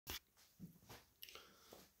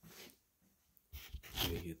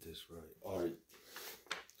me get this right. Alright.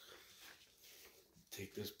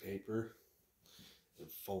 Take this paper and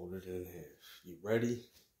fold it in half. You ready?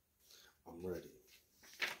 I'm ready.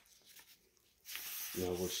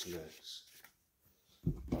 Now what's next?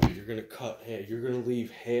 Alright, you're gonna cut half. You're gonna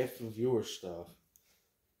leave half of your stuff.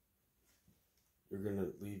 You're gonna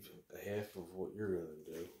leave half of what you're gonna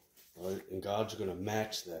do. Alright? And God's gonna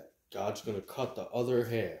match that. God's gonna cut the other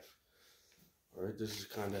half. Alright, this is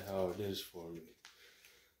kind of how it is for me.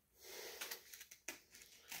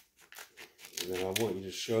 And then I want you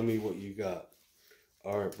to show me what you got.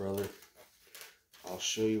 Alright, brother. I'll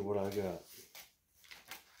show you what I got.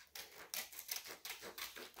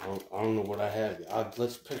 I don't know what I have.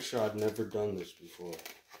 Let's picture I've never done this before.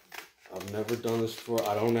 I've never done this before.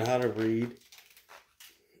 I don't know how to read.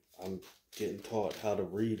 I'm getting taught how to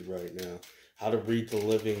read right now. How to read the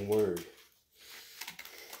living word.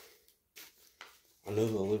 I know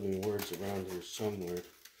the living word's around here somewhere.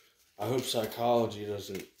 I hope psychology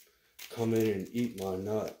doesn't come in and eat my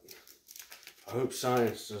nut. I hope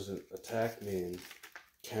science doesn't attack me and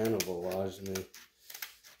cannibalize me.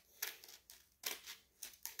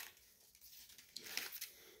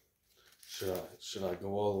 Should I go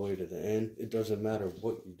all the way to the end? It doesn't matter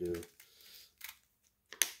what you do.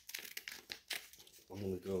 I'm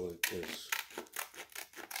gonna go like this.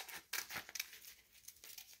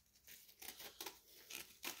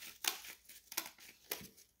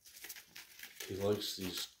 He likes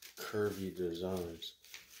these curvy designs.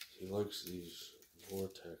 He likes these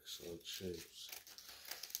vortex-like shapes.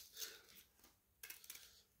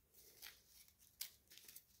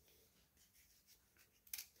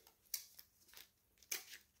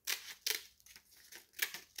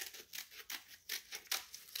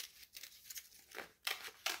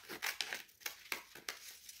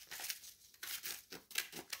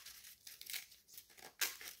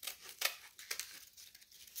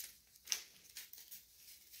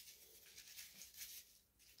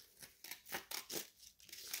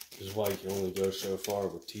 This is why you can only go so far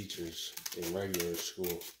with teachers in regular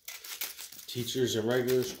school. Teachers in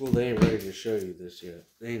regular school, they ain't ready to show you this yet.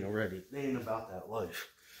 They ain't ready. They ain't about that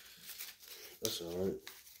life. That's alright.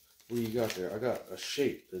 What do you got there? I got a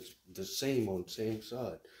shape that's the same on the same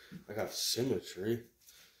side. I got symmetry.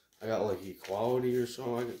 I got like equality or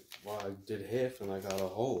something. I did half and I got a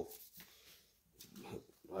whole.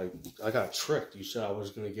 I got tricked. You said I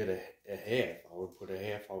was going to get a half. I would put a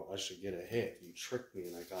half. I should get a half. You tricked me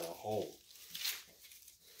and I got a whole.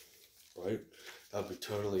 Right? That'd be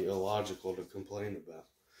totally illogical to complain about.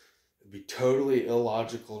 It'd be totally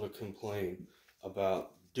illogical to complain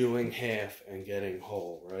about doing half and getting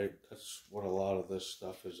whole, right? That's what a lot of this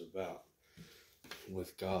stuff is about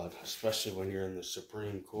with God, especially when you're in the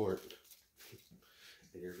Supreme Court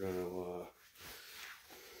and you're going to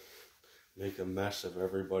make a mess of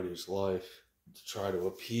everybody's life to try to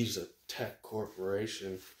appease a tech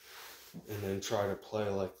corporation and then try to play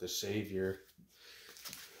like the savior.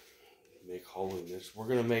 Make holiness. We're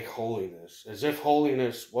going to make holiness. As if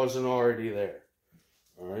holiness wasn't already there.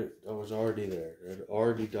 Alright? That was already there. It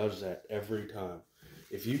already does that every time.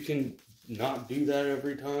 If you can not do that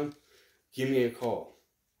every time, give me a call.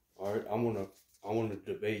 Alright? I want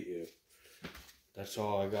to debate you. That's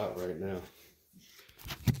all I got right now.